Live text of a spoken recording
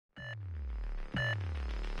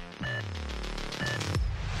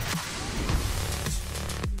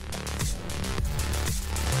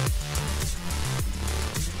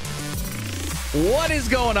What is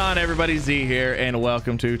going on, everybody? Z here, and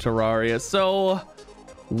welcome to Terraria. So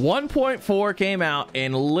 1.4 came out,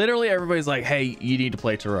 and literally everybody's like, hey, you need to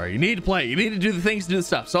play Terraria. You need to play. You need to do the things, do the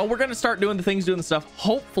stuff. So we're going to start doing the things, doing the stuff.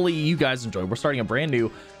 Hopefully you guys enjoy. We're starting a brand new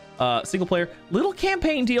single player little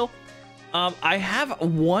campaign deal. I have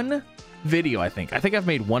one video. I think I've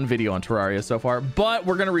made one video on Terraria so far, but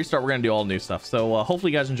we're going to restart. We're going to do all new stuff. So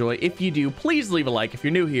hopefully you guys enjoy. If you do, please leave a like. If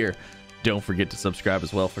you're new here, don't forget to subscribe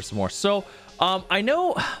as well for some more. So I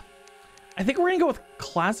think we're gonna go with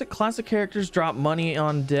classic characters drop money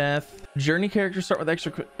on death. Journey characters start with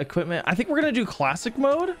extra equipment. I think we're gonna do classic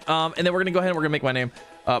mode, and then we're gonna go ahead and we're gonna make my name.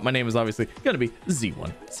 My name is obviously gonna be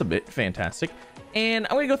Z1. Submit. Fantastic. And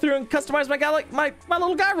I'm gonna go through and customize my guy, like my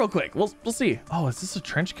little guy, real quick. We'll see. Oh, is this a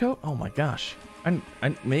trench coat? Oh my gosh.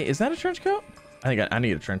 Is that a trench coat? I think I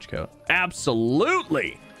need a trench coat.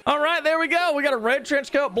 Absolutely. All right, there we go. We got a red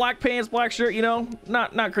trench coat, black pants, black shirt. You know,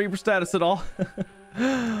 not creeper status at all.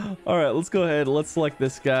 All right, let's go ahead. Let's select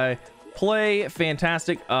this guy. Play.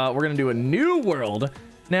 Fantastic. We're gonna do a new world.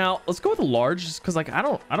 Now let's go with large, just because like I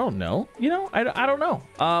don't know. You know, I don't know.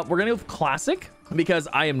 We're gonna go with classic because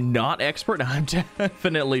I am not expert. I'm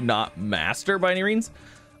definitely not master by any means.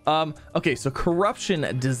 Okay, so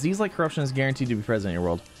corruption, disease-like corruption is guaranteed to be present in your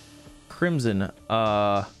world. Crimson.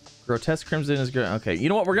 Grotesque crimson is good. Okay, you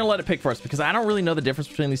know what? We're gonna let it pick for us because I don't really know the difference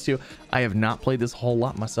between these two. I have not played this whole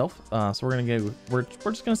lot myself, so we're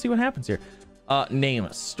just gonna see what happens here. Name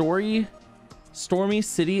stormy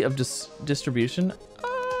city of distribution.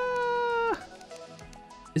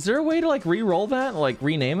 Is there a way to like re-roll that, like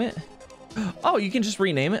rename it? Oh, you can just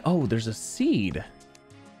rename it. Oh, there's a seed.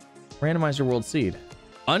 Randomize your world seed.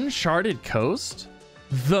 Uncharted coast,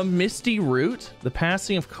 the misty route, the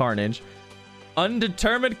passing of carnage.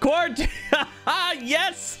 Undetermined quarantine.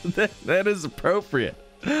 Yes, that is appropriate.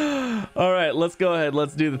 All right, let's go ahead.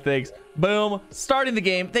 Let's do the things. Boom. Starting the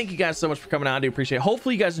game. Thank you guys so much for coming out. I do appreciate it.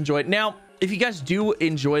 Hopefully you guys enjoy it. Now, if you guys do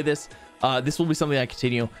enjoy this, this will be something I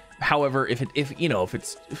continue. However, if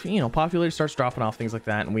popularity starts dropping off, things like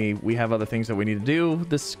that, and we have other things that we need to do,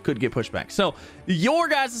 this could get pushed back. So your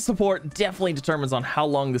guys' support definitely determines on how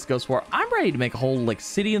long this goes for. I'm ready to make a whole like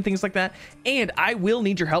city and things like that, and I will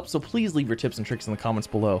need your help. So please leave your tips and tricks in the comments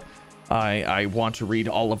below. I want to read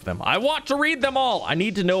all of them. I want to read them all. I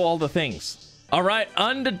need to know all the things. All right,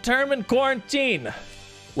 undetermined quarantine.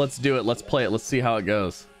 Let's do it. Let's play it. Let's see how it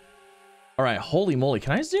goes. All right, holy moly.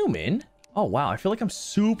 Can I zoom in? Oh, wow. I feel like I'm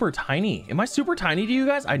super tiny. Am I super tiny to you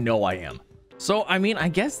guys? I know I am. So, I mean, I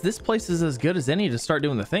guess this place is as good as any to start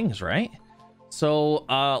doing the things, right? So,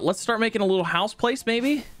 let's start making a little house place,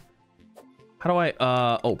 maybe. How do I,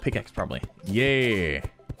 oh, pickaxe probably. Yeah.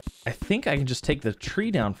 I think I can just take the tree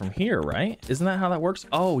down from here, right? Isn't that how that works?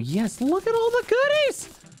 Oh, yes. Look at all the goodies.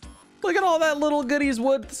 Look at all that little goodies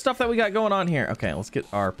wood stuff that we got going on here. Okay, let's get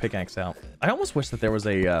our pickaxe out. I almost wish that there was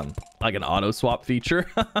a like an auto swap feature.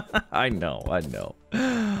 I know.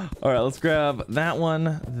 All right, let's grab that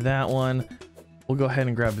one. We'll go ahead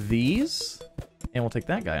and grab these, and we'll take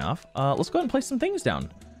that guy off. Let's go ahead and place some things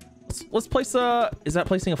down. Let's place is that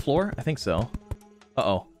placing a floor? I think so.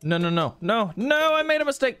 Uh-oh. No, I made a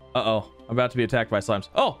mistake. Uh-oh. I'm about to be attacked by slimes.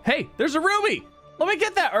 Oh, hey, there's a ruby. Let me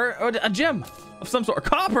get that, or a gem of some sort.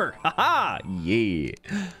 Copper. Haha. Yeah.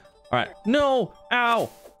 All right. No. Ow.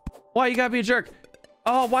 Why you gotta be a jerk?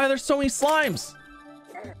 Oh, why are there so many slimes?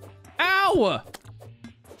 Ow.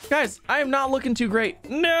 Guys, I am not looking too great.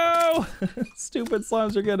 No. Stupid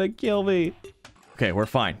slimes are gonna kill me. Okay, we're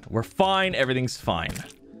fine. Everything's fine.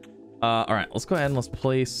 All right, let's go ahead and let's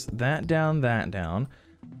place that down.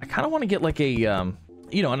 I kind of want to get like a, a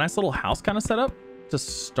nice little house kind of set up to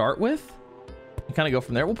start with. And kind of go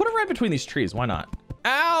from there. We'll put it right between these trees. Why not?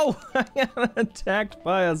 Ow! I got attacked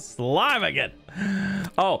by a slime again.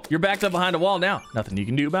 Oh, you're backed up behind a wall now. Nothing you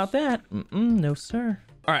can do about that. No, sir.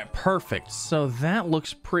 All right, perfect. So that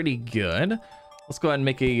looks pretty good. Let's go ahead and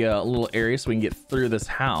make a little area so we can get through this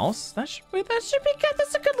house. That should be good.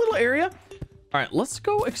 That's a good little area. All right, let's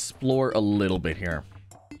go explore a little bit here.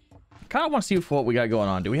 Kind of want to see what we got going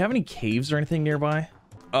on. Do we have any caves or anything nearby?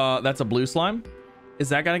 That's a blue slime. Is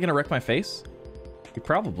that guy gonna wreck my face? He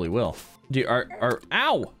probably will.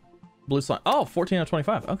 Ow! Blue slime. Oh, 14 out of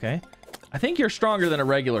 25. Okay. I think you're stronger than a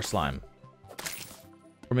regular slime.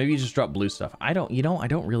 Or maybe you just drop blue stuff. I don't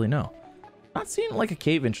really know. Not seeing like a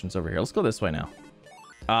cave entrance over here. Let's go this way now.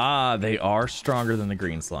 Ah, they are stronger than the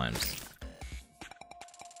green slimes.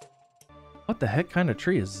 What the heck kind of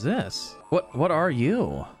tree is this? What are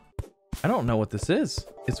you? I don't know what this is.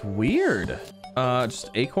 It's weird.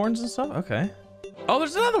 Just acorns and stuff? Okay. Oh,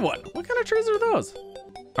 there's another one. What kind of trees are those?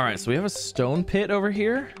 All right, so we have a stone pit over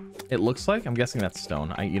here. It looks like. I'm guessing that's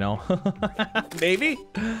stone. You know, maybe.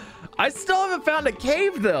 I still haven't found a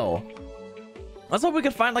cave though. Let's hope we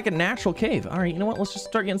can find like a natural cave. All right, you know what? Let's just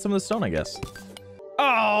start getting some of the stone, I guess.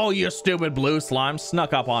 Oh, you stupid blue slime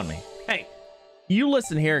snuck up on me. Hey, you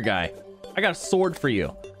listen here, guy. I got a sword for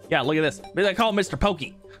you. Yeah, look at this. Maybe I call him Mr.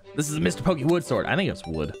 Pokey. This is a Mr. Pokey wood sword. I think it's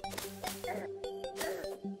wood.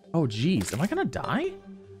 Oh, geez. Am I gonna die?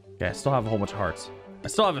 Okay, I still have a whole bunch of hearts. I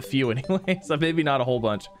still have a few anyway, so maybe not a whole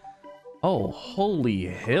bunch. Oh, holy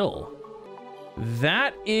hill.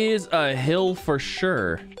 That is a hill for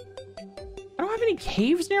sure. I don't have any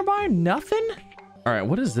caves nearby. Nothing. All right,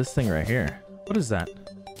 what is this thing right here? What is that?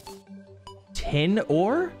 Tin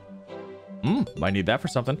ore? Might need that for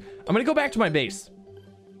something. I'm gonna go back to my base.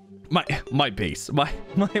 My base.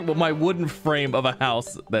 My wooden frame of a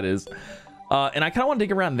house, that is. And I kind of want to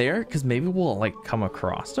dig around there because maybe we'll like come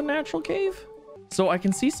across a natural cave. So I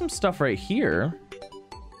can see some stuff right here.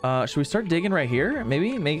 Should we start digging right here?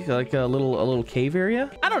 Maybe make like a little cave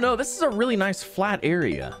area? I don't know. This is a really nice flat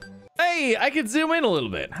area. Hey, I can zoom in a little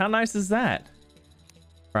bit. How nice is that?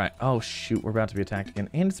 All right. Oh, shoot. We're about to be attacked again.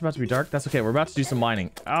 And it's about to be dark. That's okay. We're about to do some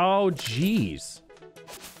mining. Oh, geez.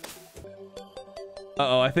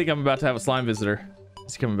 Uh-oh. I think I'm about to have a slime visitor.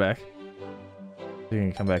 Is he coming back? Is he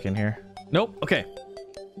gonna come back in here? Nope. Okay.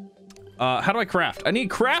 How do I craft? I need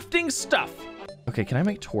crafting stuff. Okay. Can I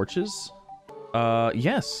make torches?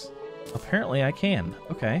 Yes. Apparently I can.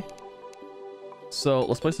 Okay. So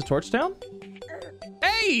let's place the torch down.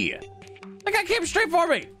 Hey! That guy came straight for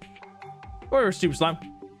me. Whatever, stupid slime.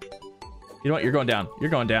 You know what? You're going down. You're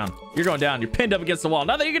going down. You're going down. You're pinned up against the wall.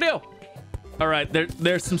 Nothing you can do. All right.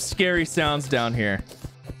 There's some scary sounds down here.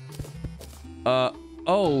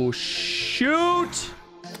 Oh, shoot.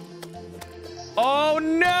 Oh,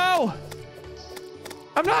 no.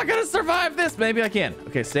 I'm not going to survive this. Maybe I can.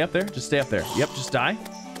 Okay, stay up there. Just stay up there. Yep, just die.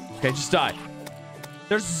 Okay, just die.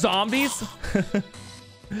 There's zombies.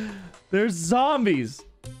 There's zombies.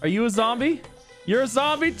 Are you a zombie? You're a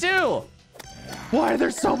zombie too. Why are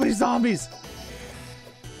there so many zombies?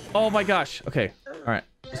 Oh my gosh. Okay. All right.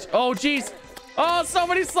 Oh, geez. Oh, so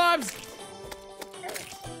many slimes.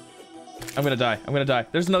 I'm going to die. I'm going to die.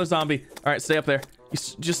 There's another zombie. All right, stay up there. You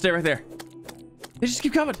just stay right there. They just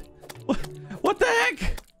keep coming. What the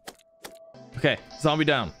heck? Okay, zombie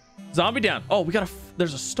down. Zombie down. Oh, we got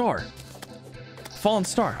there's a star. Fallen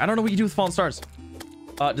star. I don't know what you do with fallen stars.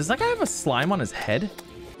 Does that guy have a slime on his head?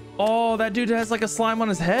 Oh, that dude has like a slime on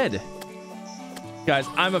his head. Guys,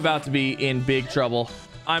 I'm about to be in big trouble.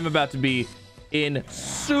 I'm about to be in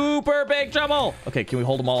super big trouble. Okay, can we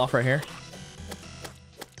hold them all off right here?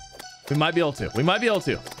 We might be able to. We might be able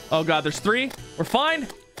to. Oh God, there's 3. We're fine.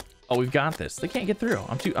 Oh, we've got this. They can't get through.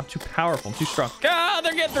 I'm too powerful. I'm too strong. Ah,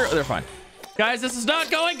 they're getting through. They're fine. Guys, this is not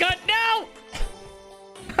going good. No!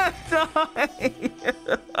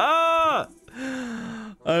 Ah!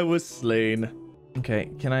 I was slain.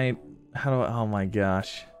 Okay, can I... How do I... Oh my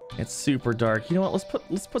gosh. It's super dark. You know what?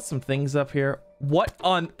 Let's put some things up here. What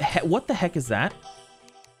the heck is that?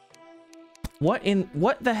 What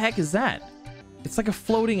the heck is that? It's like a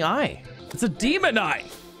floating eye. It's a demon eye.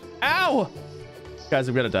 Ow! Guys,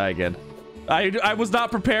 I'm gonna die again. I was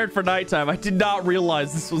not prepared for nighttime. I did not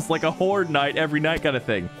realize this was like a horde night every night kind of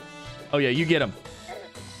thing. Oh yeah, you get him.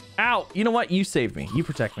 Ow! You know what? You saved me. You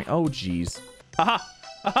protect me. Oh jeez. Haha!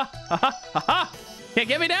 Haha! Haha! Haha! Can't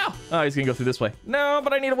get me now. Oh, he's gonna go through this way. No,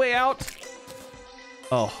 but I need a way out.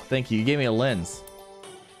 Oh, thank you. You gave me a lens.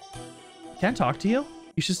 Can I talk to you?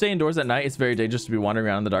 You should stay indoors at night. It's very dangerous to be wandering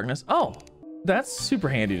around in the darkness. Oh, that's super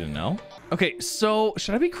handy to know. Okay, so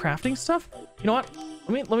should I be crafting stuff? You know what?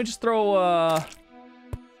 Let me just throw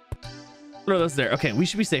those there. Okay, we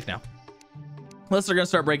should be safe now. Unless they're gonna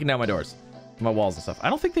start breaking down my doors, my walls and stuff. I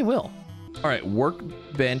don't think they will. All right,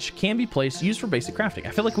 workbench can be placed, used for basic crafting.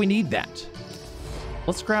 I feel like we need that.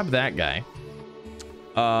 Let's grab that guy.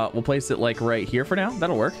 We'll place it like right here for now.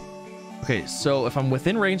 That'll work. Okay, so if I'm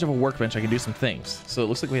within range of a workbench, I can do some things. So it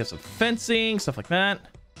looks like we have some fencing, stuff like that.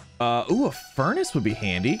 Ooh, a furnace would be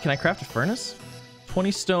handy. Can I craft a furnace?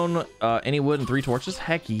 20 stone, any wood, and 3 torches.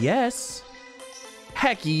 Heck yes.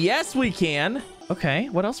 Heck yes, we can. Okay,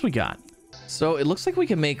 what else we got? So it looks like we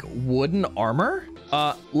can make wooden armor.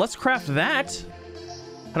 Let's craft that.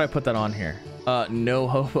 How do I put that on here? No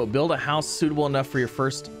hobo. Build a house suitable enough for your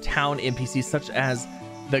first town NPC, such as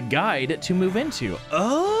the guide to move into.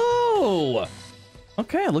 Oh,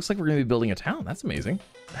 okay. It looks like we're gonna be building a town. That's amazing.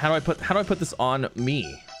 How do I put this on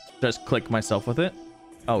me? Just click myself with it.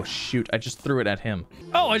 Oh shoot! I just threw it at him.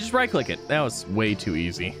 Oh, I just right click it. That was way too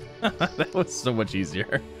easy. That was so much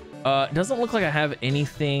easier. It doesn't look like I have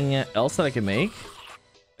anything else that I can make.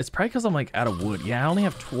 It's probably because I'm like out of wood. Yeah, I only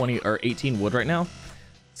have 20 or 18 wood right now.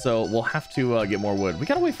 So we'll have to get more wood. We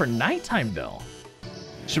gotta wait for nighttime though.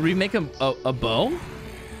 Should we make a bow?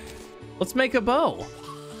 Let's make a bow.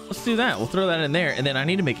 Let's do that. We'll throw that in there. And then I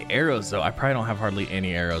need to make arrows though. I probably don't have hardly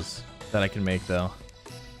any arrows that I can make though.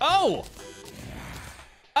 Oh!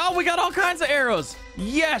 Oh, we got all kinds of arrows.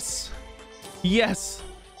 Yes. Yes.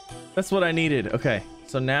 That's what I needed. Okay.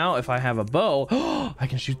 So now if I have a bow, I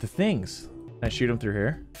can shoot the things. Can I shoot them through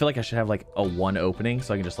here? I feel like I should have like a one opening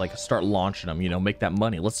so I can just like start launching them, you know, make that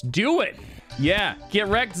money. Let's do it. Yeah. Get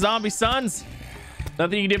wrecked, zombie sons.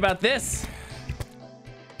 Nothing you can do about this.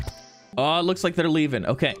 Oh, it looks like they're leaving.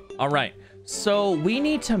 Okay. All right. So we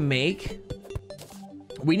need to make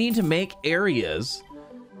areas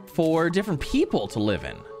for different people to live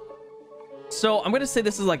in. So I'm gonna say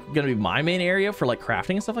this is like gonna be my main area for like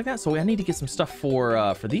crafting and stuff like that. So I need to get some stuff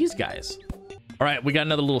for these guys. All right, we got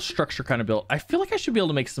another little structure kind of built. I feel like I should be able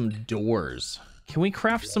to make some doors. Can we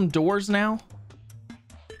craft some doors now?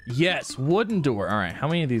 Yes, wooden door. All right, how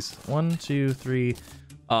many of these? 1, 2, 3.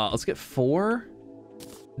 Let's get 4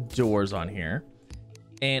 doors on here,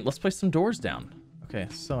 and let's place some doors down. Okay,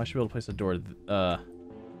 so I should be able to place a door. Oh,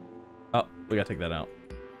 we gotta take that out.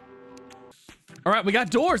 All right, we got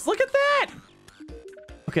doors. Look at that.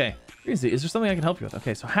 Okay, is there something I can help you with?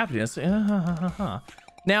 Okay, so happiness.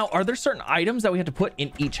 Now, are there certain items that we have to put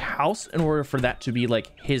in each house in order for that to be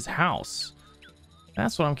like his house?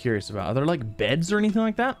 That's what I'm curious about. Are there like beds or anything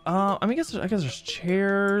like that? I mean, I guess there's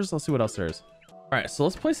chairs. Let's see what else there is. All right, so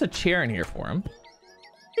let's place a chair in here for him.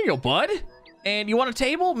 Here you go, bud. And you want a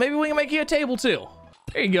table? Maybe we can make you a table too.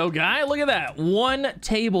 There you go, guy. Look at that. 1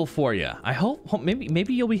 table for you. I hope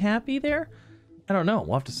maybe you'll be happy there. I don't know.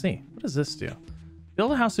 We'll have to see. What does this do?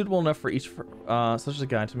 Build a house suitable enough for each such as a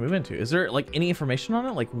guy to move into. Is there like any information on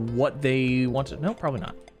it? Like what they want to? No, probably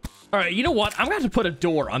not. All right, you know what? I'm gonna have to put a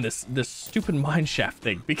door on this stupid mine shaft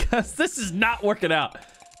thing because this is not working out.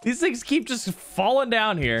 These things keep just falling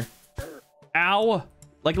down here. Ow!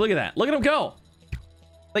 Like look at that. Look at them go.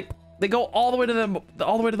 Like they go all the way to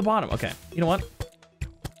the bottom. Okay, you know what?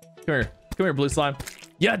 Come here, blue slime.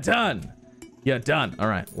 You're done. You're done. All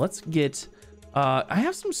right, let's get. I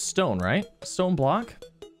have some stone, right? Stone block.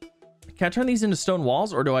 Can I turn these into stone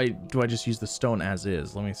walls, or do I just use the stone as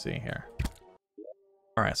is? Let me see here.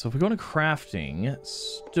 All right, so if we go to crafting,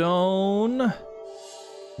 stone,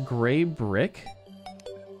 gray brick.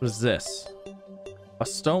 What is this? A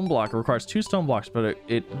stone block requires 2 stone blocks, but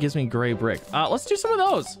it gives me gray brick. Let's do some of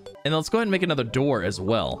those. And let's go ahead and make another door as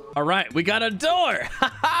well. All right, we got a door.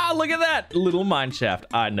 Look at that little mine shaft.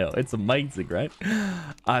 I know, it's amazing, right?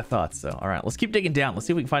 I thought so. All right, let's keep digging down. Let's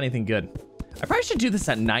see if we can find anything good. I probably should do this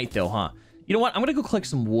at night though, huh? You know what? I'm gonna go collect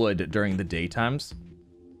some wood during the daytimes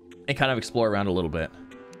and kind of explore around a little bit.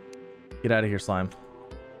 Get out of here, slime.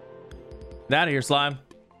 Get out of here, slime.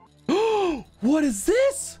 What is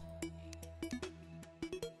this?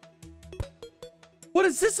 What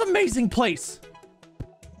is this amazing place?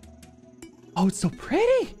 Oh, it's so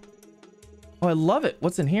pretty. Oh, I love it.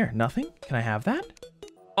 What's in here? Nothing? Can I have that?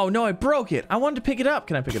 Oh, no, I broke it. I wanted to pick it up.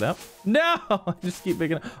 Can I pick it up? No, I just keep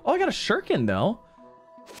picking it up. Oh, I got a shuriken, though.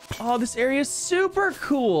 Oh, this area is super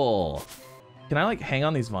cool. Can I, like, hang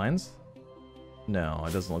on these vines? No,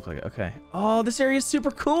 it doesn't look like it. Okay. Oh, this area is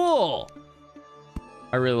super cool.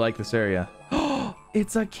 I really like this area. Oh,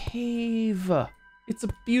 it's a cave. It's a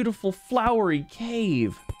beautiful, flowery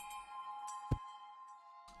cave.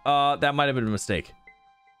 That might have been a mistake.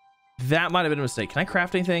 That might have been a mistake. Can I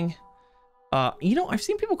craft anything? You know, I've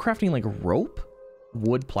seen people crafting like rope,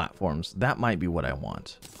 wood platforms. That might be what I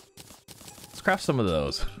want. Let's craft some of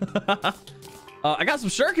those. I got some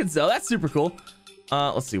shurikens though. That's super cool.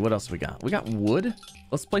 Let's see what else we got. We got wood.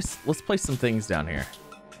 Let's place some things down here.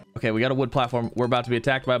 Okay, we got a wood platform. We're about to be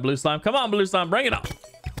attacked by a blue slime. Come on, blue slime, bring it on.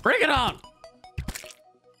 Bring it on.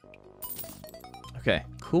 Okay,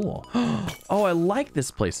 cool. Oh, I like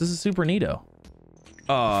this place. This is super neato.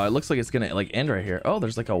 Oh, it looks like it's gonna like end right here. Oh,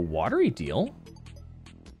 there's like a watery deal.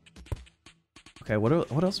 Okay, what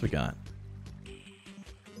else we got?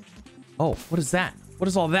 Oh, what is that? What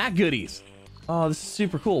is all that goodies? Oh, this is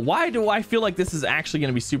super cool. Why do I feel like this is actually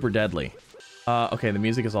gonna be super deadly? Okay, the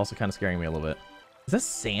music is also kind of scaring me a little bit. Is that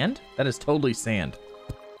sand? That is totally sand.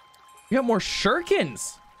 We got more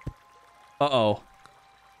shurikens. Uh-oh.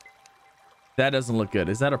 That doesn't look good.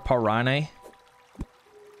 Is that a piranha?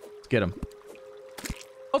 Let's get him.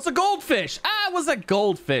 Oh, it's a goldfish. Ah, it was a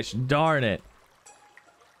goldfish. Darn it.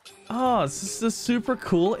 Oh, this is a super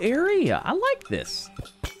cool area. I like this.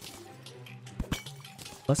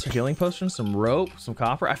 Lesser healing potion, some rope, some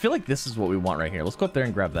copper. I feel like this is what we want right here. Let's go up there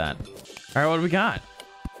and grab that. All right, what do we got?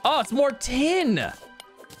 Oh, it's more tin.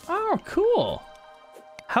 Oh, cool.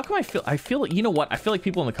 How come I feel like, you know what? I feel like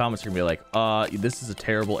people in the comments are gonna be like, this is a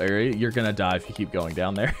terrible area. You're gonna die if you keep going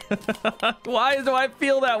down there. Why do I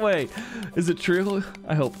feel that way? Is it true?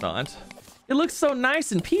 I hope not. It looks so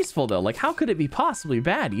nice and peaceful though. Like, how could it be possibly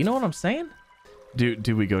bad? You know what I'm saying?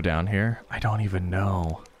 Do we go down here? I don't even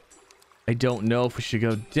know. I don't know if we should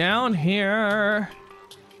go down here. All right,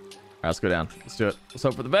 let's go down. Let's do it. Let's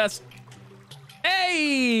hope for the best.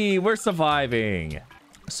 Hey, we're surviving.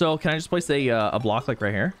 So can I just place a block like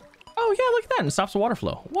right here? Oh yeah, look at that. And it stops the water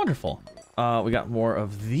flow. Wonderful. We got more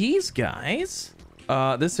of these guys.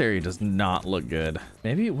 This area does not look good.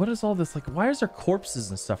 Maybe, what is all this? Like, why is there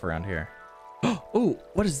corpses and stuff around here? Oh,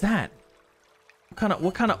 what is that?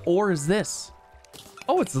 What kind of ore is this?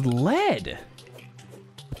 Oh, it's lead.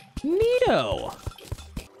 Neato. All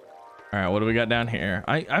right, what do we got down here?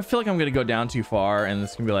 I feel like I'm gonna go down too far and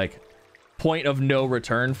this can be like point of no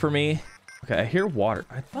return for me. Okay, I hear water.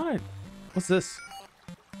 What's this?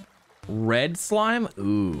 Red slime?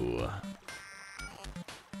 Ooh.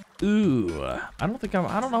 I don't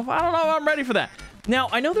know if I'm ready for that. Now,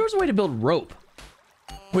 I know there was a way to build rope,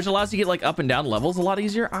 which allows you to get like up and down levels a lot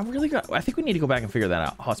easier. I think we need to go back and figure that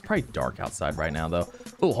out. Oh, it's probably dark outside right now though.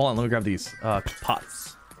 Oh, hold on, let me grab these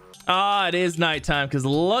pots. Ah, it is nighttime because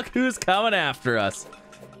look who's coming after us.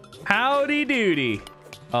 Howdy doody.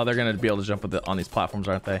 Oh, they're gonna be able to jump on these platforms,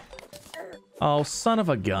 aren't they? Oh, son of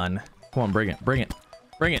a gun. Come on, bring it.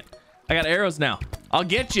 I got arrows now. I'll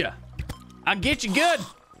get you. I'll get you good.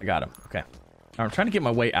 I got him. Okay. I'm trying to get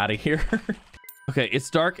my way out of here. Okay,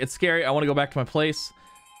 it's dark. It's scary. I want to go back to my place.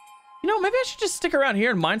 You know, maybe I should just stick around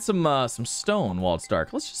here and mine some stone while it's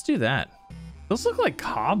dark. Let's just do that. Those look like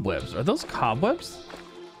cobwebs. Are those cobwebs?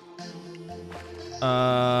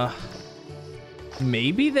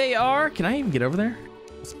 Maybe they are. Can I even get over there?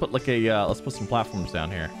 Let's put like let's put some platforms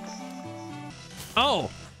down here.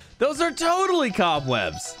 Oh, those are totally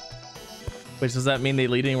cobwebs. Wait, does that mean they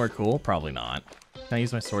lead anywhere cool? Probably not. Can I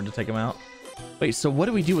use my sword to take them out? Wait, so what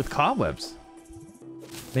do we do with cobwebs?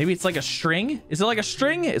 Maybe it's like a string? Is it like a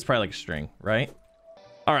string? It's probably like a string, right?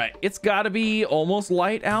 All right, it's got to be almost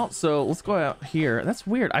light out, so let's go out here. That's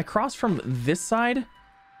weird. I crossed from this side.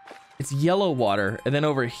 It's yellow water, and then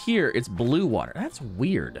over here, it's blue water. That's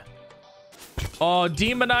weird. Oh,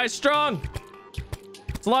 demon eye strong.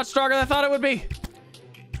 It's a lot stronger than I thought it would be.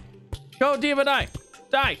 Go, demon eye.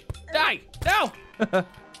 Die. No. All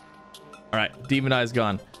right, demon eye's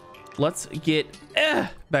gone. Let's get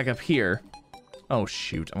back up here. Oh,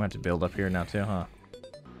 shoot. I'm going to have to build up here now, too, huh?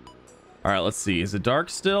 All right, let's see. Is it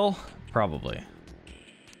dark still? Probably.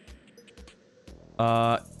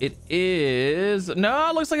 It is. No,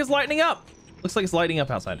 it looks like it's lightening up. Looks like it's lighting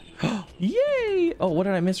up outside. Yay! Oh, what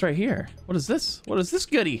did I miss right here? What is this? What is this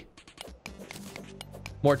goodie?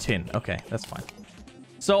 More tin. Okay, that's fine.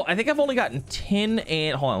 So I think I've only gotten tin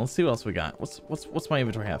and hold on. Let's see what else we got. What's my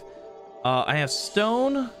inventory have? I have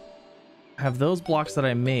stone. I have those blocks that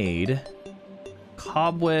I made.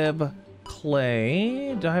 Cobweb,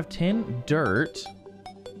 clay. Do I have tin? Dirt.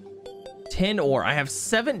 Tin ore. I have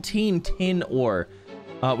 17 tin ore.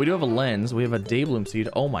 We do have a lens. We have a daybloom seed.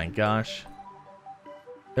 Oh my gosh.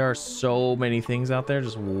 There are so many things out there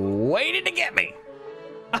just waiting to get me.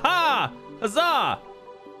 Aha! Huzzah!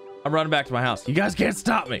 I'm running back to my house. You guys can't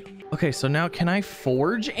stop me. Okay, so now can I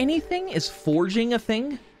forge anything? Is forging a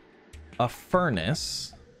thing? A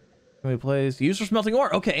furnace. Can we place? Use for smelting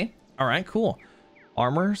ore. Okay. All right, cool.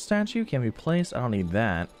 Armor statue can be placed. I don't need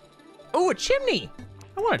that. Oh, a chimney.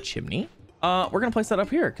 I want a chimney. We're gonna place that up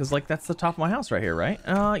here because like that's the top of my house right here, right?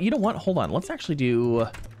 You know what? Hold on. Let's actually do.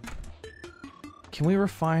 Can we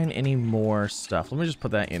refine any more stuff? Let me just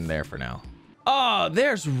put that in there for now. Oh,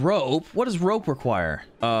 there's rope. What does rope require?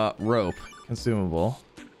 Rope consumable.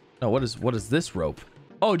 No, what is this rope?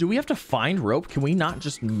 Oh, do we have to find rope? Can we not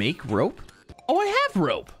just make rope? Oh, I have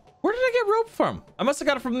rope. Where did I get rope from? I must have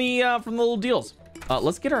got it from the little deals.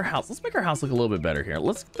 Let's get our house. Let's make our house look a little bit better here.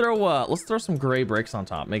 Let's throw some gray bricks on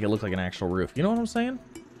top. Make it look like an actual roof. You know what I'm saying?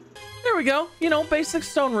 There we go. You know, basic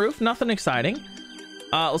stone roof. Nothing exciting.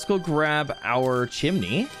 Let's go grab our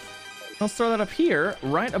chimney. Let's throw that up here,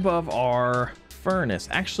 right above our furnace.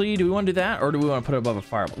 Actually, do we want to do that, or do we want to put it above a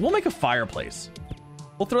fireplace? We'll make a fireplace.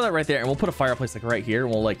 We'll throw that right there, and we'll put a fireplace like right here,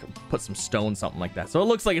 and we'll like put some stone, something like that, so it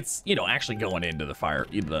looks like it's, you know, actually going into the fire,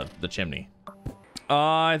 the chimney.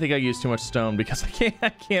 I think I used too much stone because I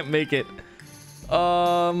can't make it.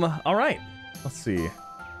 All right. Let's see.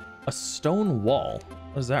 A stone wall.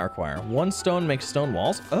 What does that require? One stone makes stone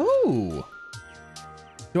walls. Oh.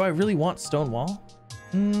 Do I really want stone wall?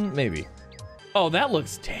 Maybe. Oh, that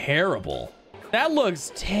looks terrible. That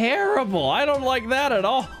looks terrible. I don't like that at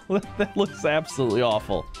all. That looks absolutely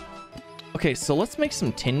awful. Okay, so let's make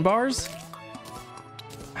some tin bars.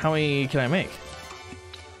 How many can I make?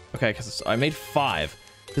 Okay, because I made 5.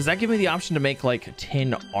 Does that give me the option to make like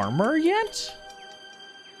tin armor yet?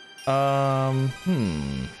 Doesn't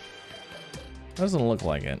look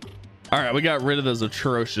like it. All right, we got rid of those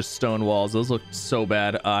atrocious stone walls. Those look so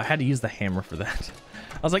bad. I had to use the hammer for that.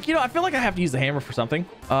 I was like, you know, I feel like I have to use the hammer for something.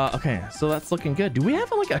 Okay, so that's looking good. Do we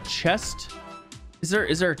have like a chest? Is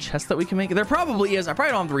there a chest that we can make? There probably is. I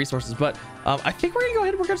probably don't have the resources, but I think we're gonna go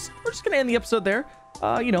ahead. We're just gonna end the episode there.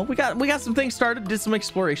 You know, we got some things started, did some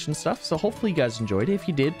exploration stuff. So hopefully you guys enjoyed it. If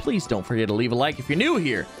you did, please don't forget to leave a like. If you're new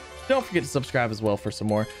here, don't forget to subscribe as well for some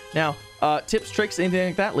more. Now, tips, tricks, anything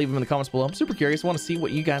like that, leave them in the comments below. I'm super curious. I want to see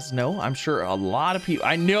what you guys know. I'm sure a lot of people,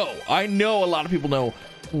 I know a lot of people know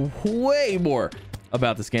way more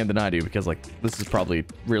about this game than I do, because like this is probably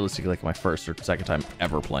realistically like my first or second time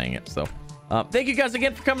ever playing it. So thank you guys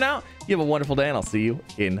again for coming out. You have a wonderful day, and I'll see you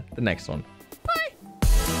in the next one.